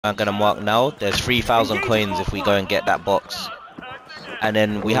I'm gonna mark now. There's 3,000 coins if we go and get that box, and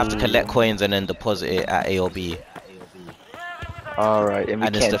then we have to collect coins and then deposit it at A or B. Alright, and we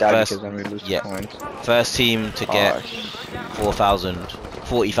And it's can't the die first, because then we lose yeah, coins. first team to get 4,000,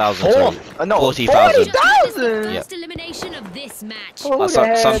 40,000, Oh, sorry, no, 40,000. 40,000! Yep. Elimination of this match. Who But the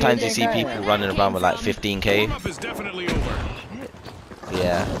hell sometimes do you see think I people am? running around with like 15k. Warm-up is definitely over.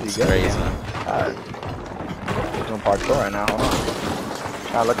 Yeah, it's good. crazy. We're doing parkour right now, hold on.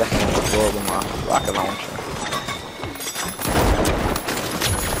 Try to look at someone before with my rocket launcher.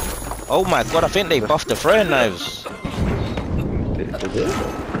 Oh my god, I think they buffed the throwing knives.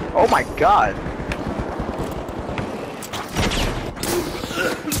 Oh my god!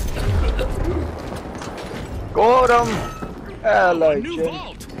 Got him! Hello, New Jim.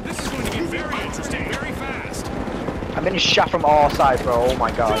 vault. This is going to get very interesting very fast. I'm getting shot from all sides, bro. Oh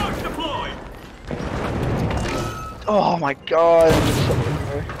my god. Charge deployed. Oh my god.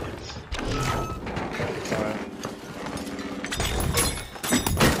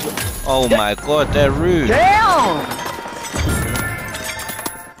 Oh my god, they're rude. Damn!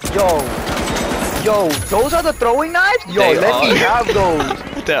 Yo, those are the throwing knives? Yo, They let me are. have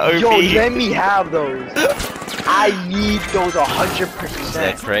those. They're OP. Yo, let me have those. I need those They're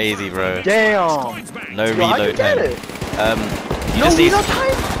 100%. crazy, bro. Damn. No Yo, how'd you reload get time. it? You No just need reload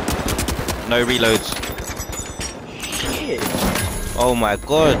time? no reloads. Shit. Oh my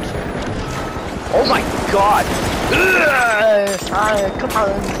god. Oh my god.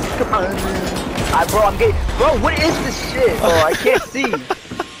 Come on. Bro, I'm getting. Bro, what is this shit, bro? I can't see.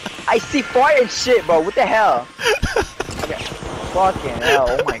 I see fire and shit, bro. What the hell? Okay. Fucking hell.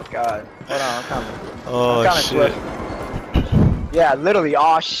 Oh my god. Hold on, I'm coming. Oh I'm coming, shit. Swift. Yeah, literally.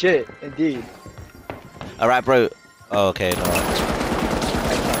 Oh shit. Indeed. Alright, bro. Oh, okay, no.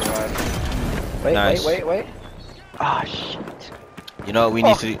 Wait, Nice. wait. Ah shit. You know what we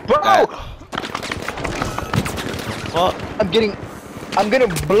need to do? Bro! What? I'm getting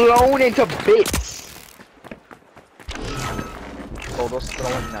blown into bits. Oh, those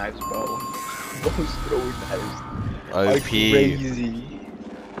throwing knives, bro. Those throwing knives are OP. crazy.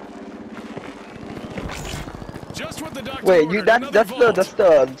 Just what the doctor Wait, ordered, that's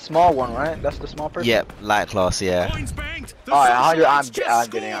the small one, right? That's the small person. Yep, light class, yeah. Coins banked. The Alright, I'm Socialists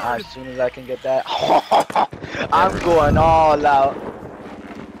just getting it. scored. As soon as I can get that, I'm going all out.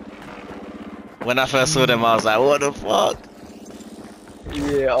 When I first saw them, I was like, what the fuck?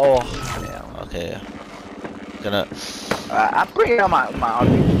 Yeah. Oh, damn. Okay. Gonna. I'm bringing out my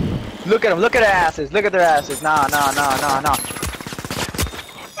RP. Look at them. Look at their asses. Look at their asses. Nah.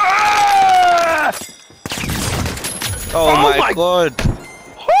 Ah! Oh my god.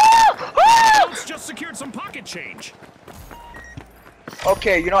 Boats just secured some pocket change.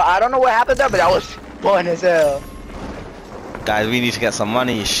 Okay, you know, I don't know what happened there, but that was fun as hell. Guys, we need to get some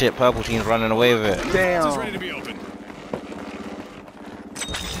money. Shit, purple team's running away with it. Box is Damn. ready to be opened.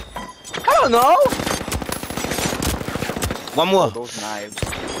 I don't know. One more. Those knives.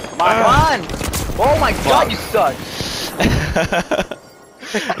 My god. Oh my god, you suck.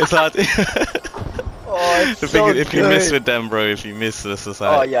 It's hard. Oh, it's The so thing is, if you miss good. with them, bro, if you miss the Oh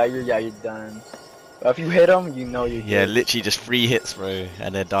society. yeah, you're done. If you hit them, you know you're Yeah, good. literally just 3 hits, bro,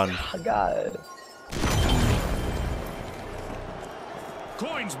 and they're done. Oh god.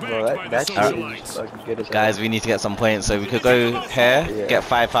 Coins Bro, banked by the that shit is Socialites. fucking good as hell. Guys, we need to get some points, so we could go here, Yeah. get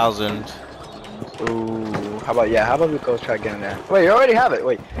 5,000. Ooh, how about we go try getting there? Wait, you already have it.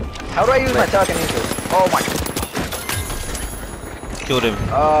 Wait, how do I use my telekinesis? Oh my. Killed him.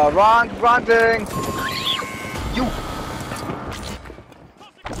 Wrong thing. You.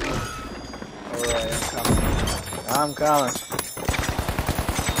 Alright, I'm coming.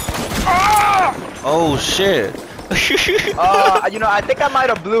 Ah! Oh shit. You know, I think I might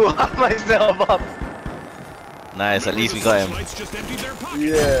have blew myself up. Nice, at least we got him. Socialites just emptied their pockets.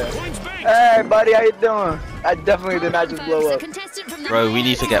 Yeah. Coins banked. Hey, buddy, how you doing? I definitely did not just blow up. Bro, we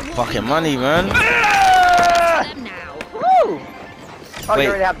need to get fucking money, man. Ah! Them now. Woo! Oh, Wait. you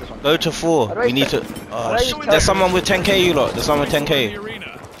already have this one. Go to 4. How do I We need to. set- Oh, how do I shit. use There's someone with 10k, you lot. There's someone with In the 10k.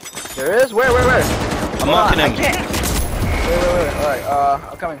 arena. There is? Where? I'm marking I him. can't. Wait. Alright,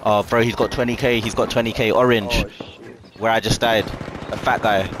 I'm coming. Oh, bro, he's got 20k. He's got 20k orange. Oh, shit. Where I just died. A fat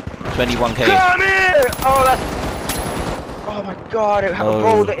guy. 21k. Come here! Oh, that's... Oh my god,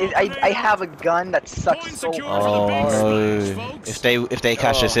 No. bro, I have a gun that sucks Point so secure. Oh Thanks, no. folks. If they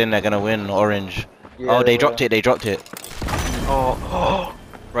cash us Oh. in, they're gonna win orange. Yeah, Oh, they dropped it. They dropped it. Oh,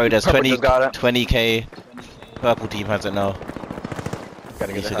 Bro, there's Purple just got it. 20k. Purple team has it now.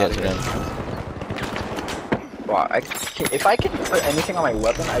 gotta Need get to the get hell to out them. of here. Wow, if I can put anything on my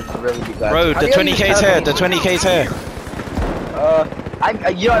weapon, I'd really be glad. Bro, How the do you use 20k's here. The telekinesis? 20k's here.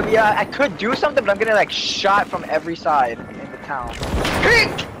 Yeah, I could do something, but I'm getting like shot from every side in the town.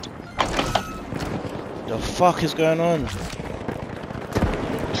 The fuck is going on?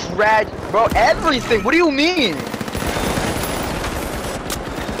 Bro, everything. What do you mean?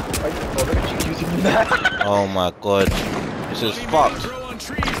 Oh my god. This is fucked.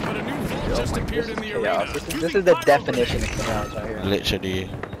 This is the definition of chaos right here. Literally.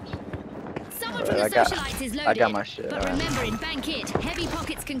 Someone from the I got- socialites is loaded. I got my shit, But alright. remember, in Bankit, heavy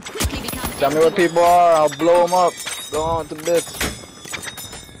pockets can quickly become. Tell me where people are, I'll blow them up. Go on to bits.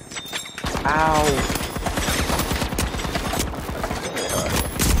 Ow.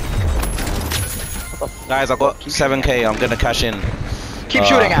 Guys, I got 7k. I'm gonna cash in. Keep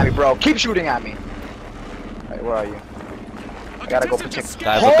shooting at me, bro. Keep shooting at me. Alright, where are you? I gotta go protect.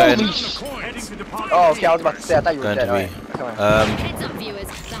 Guys, we're going. Holy sh- Oh, okay, I was about to say, I thought you were Going dead. to Alright, be. come on. Heads up, viewers.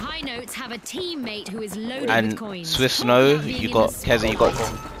 The high notes have a teammate who is loaded with And coins. Swift Talk Snow, about being you in got the Kezi, you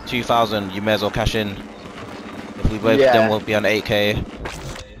got 2,000. You may as well cash in. If we both, Yeah. then we'll be on 8k.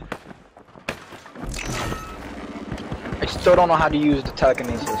 I still don't know how to use the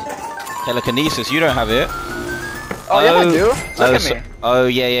telekinesis. Telekinesis, you don't have it. Oh, yeah, I do. Look oh, at me. Oh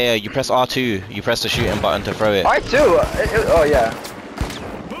yeah. You press R2. You press the shooting button to throw it. R2. Oh, yeah.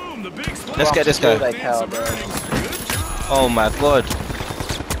 Boom, the big splash. Let's get this guy. Like hell, bro. Oh my god.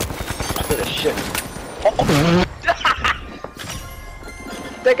 Bit of shit.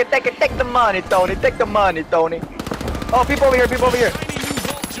 Take the money, Tony. Take the money, Tony. Oh, people over here, people over here. Tiny new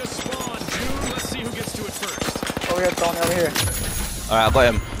vault just spawned, June. Let's see who gets to it first. Over here, Tony, over here. Alright, I got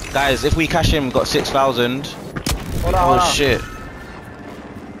him. Guys, if we cash him, we got 6,000. Hold on, Oh hold on. shit.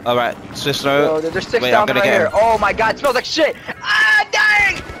 Alright, Swift Snow. Yo, there's 6 Wait, down I'm gonna right get here. him. Oh my god, it smells like shit. Ah,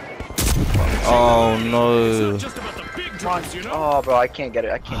 dang! Oh It's no. not just about the big Come on. drugs, you know. Oh, bro, I can't get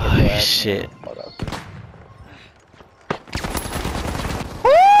it. I can't Oh, get it. shit. Hold up.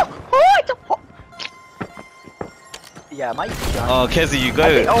 Oh, it's a yeah, my Oh, Kezi, you I go.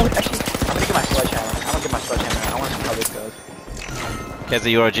 think, oh, actually, I'm gonna get my sledgehammer. I'm gonna get my sledgehammer. I wanna see how this goes.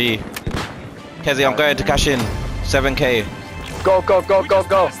 Kezi, you're a G. Kezi, I'm going to cash in. 7k. Go, go, go, We go, just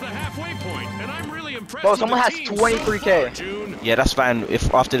go. passed the halfway point, and I'm really impressed Bro, with someone the has team so 23K. far, June. Yeah, that's fine.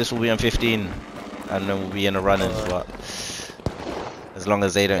 If after this we'll be on 15, and then we'll be in the runnings, but as long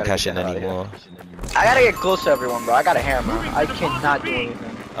as they don't Gotta cash get in the hell anymore, I gotta get close to everyone, bro. I got a hammer. I cannot do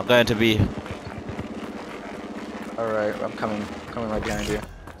anything. I'm going to be. Alright, I'm coming right behind you.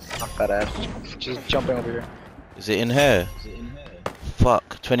 I'm fat ass. Just jumping over here. Is it in here?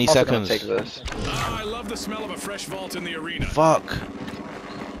 Fuck. 20 I'm also gonna seconds. take this. Ah, I love the smell of a fresh vault in the arena. Fuck.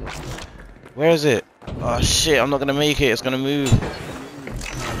 Where is it? Oh shit, I'm not gonna make it. It's gonna move.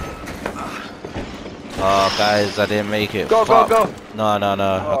 Oh guys, I didn't make it. Go, Fuck. go, go. No, I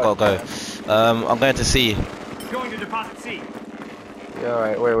gotta go. I'm going to C. Going to deposit C. Yeah,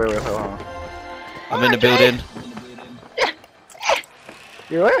 alright, wait, hold on. I'm in the building.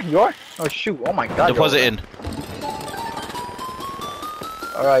 You where? You are? Oh shoot, oh my god. Depositing.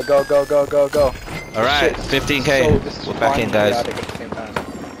 Alright, go. Alright, Shit. 15k. This is We're back in, fun, guys. chaotic at the same time.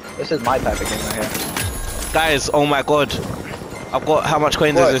 This is my type of game right here. Guys, oh my god. I've got, how much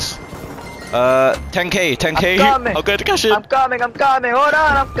coins What? is this? 10k. I'm coming. I'm going to cash in. I'm coming. Hold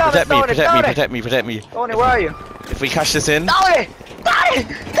on, I'm coming. Protect me. Tony, where are you? If we cash this in, Tony! And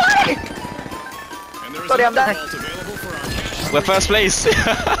there is Sorry, I'm another dying. vault available for our cash. we're first place.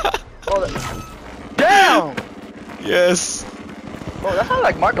 Hold on. Damn! Yes. Oh, that sounds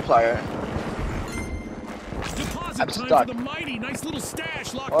like Markiplier. Deposit I'm time stuck. for the mighty. Nice little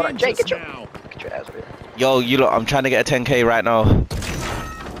stash locked Hold in on, Jake, just get your- now. Get your ass over here. Yo, you lot, I'm trying to get a 10k right now.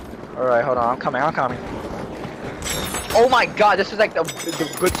 Alright, hold on, I'm coming. Oh my god, this is like the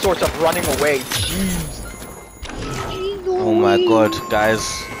good source of running away. Jeez. Oh my god, guys.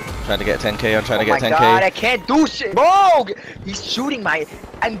 Trying to get 10k, I'm trying to Oh get my 10k. god, I can't do shit. Bro! He's shooting my...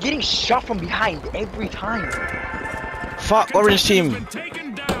 I'm getting shot from behind every time. Fuck, orange Contestant has team. been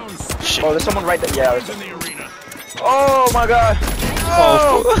taken down. Shit. Oh, there's someone right there. Yeah, In there's... the arena. Oh my god.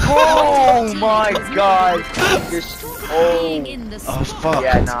 Oh, Oh my god. Being Oh. in the Oh, spot. fuck.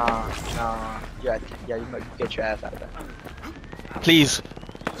 Yeah, nah. Yeah, you might get your ass out of there. Please.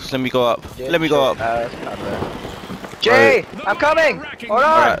 Just let me go up. Let me go up. Jay, I'm coming. Hold on.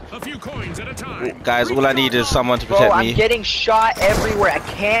 Alright. A few coins at a time. Guys, all I need is someone to Bro, protect I'm me. getting shot everywhere. I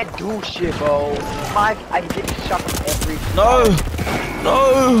can't do shit, bro. I'm getting shot from every. No!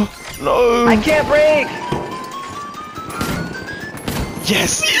 No! I can't break.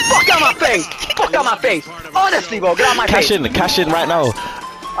 Yes! Fuck out my face. Fuck out my face. Honestly, bro, get out my face. Cash in right now.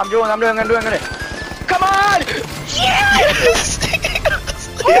 I'm doing it. Come on. Yes!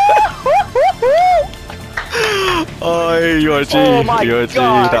 Oh, you're a G. Oh my You're a G.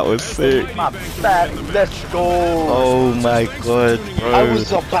 God. That was sick. My bad. Let's go. Oh my god, bro. I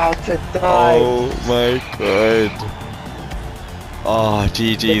was about to die. Oh my god. Oh,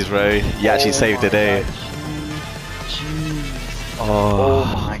 GG's, bro. You actually saved the day. Jeez. Oh,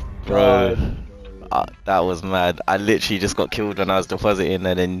 Oh my bro. God. That was mad. I literally just got killed when I was depositing,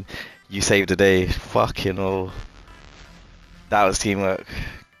 and then you saved the day. Fucking hell. That was teamwork.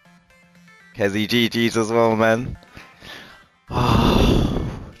 Kezi, GG's as well, man. That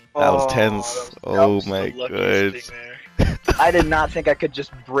was tense. that Oh was my The luckiest god. thing there. I did not think I could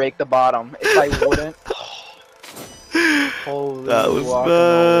just break the bottom. If I wouldn't. Holy That was guacamole.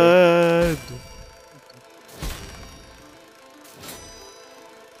 mad.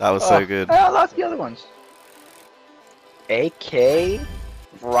 That was so good. I lost the other ones. AK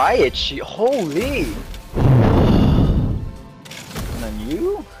Riot Shield. Holy. And then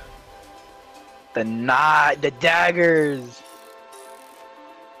you? The daggers.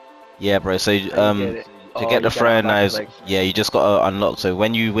 Yeah, bro. So I get it. to Oh, get you the gotta throwing unlock, knives, like- yeah, you just gotta unlock. So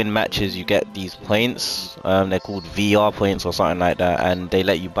when you win matches, you get these points. They're called VR points or something like that, and they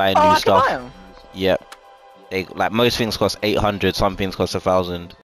let you buy Oh, new I can stuff. buy 'em. Yep. They like most things cost 800. Some things cost 1,000.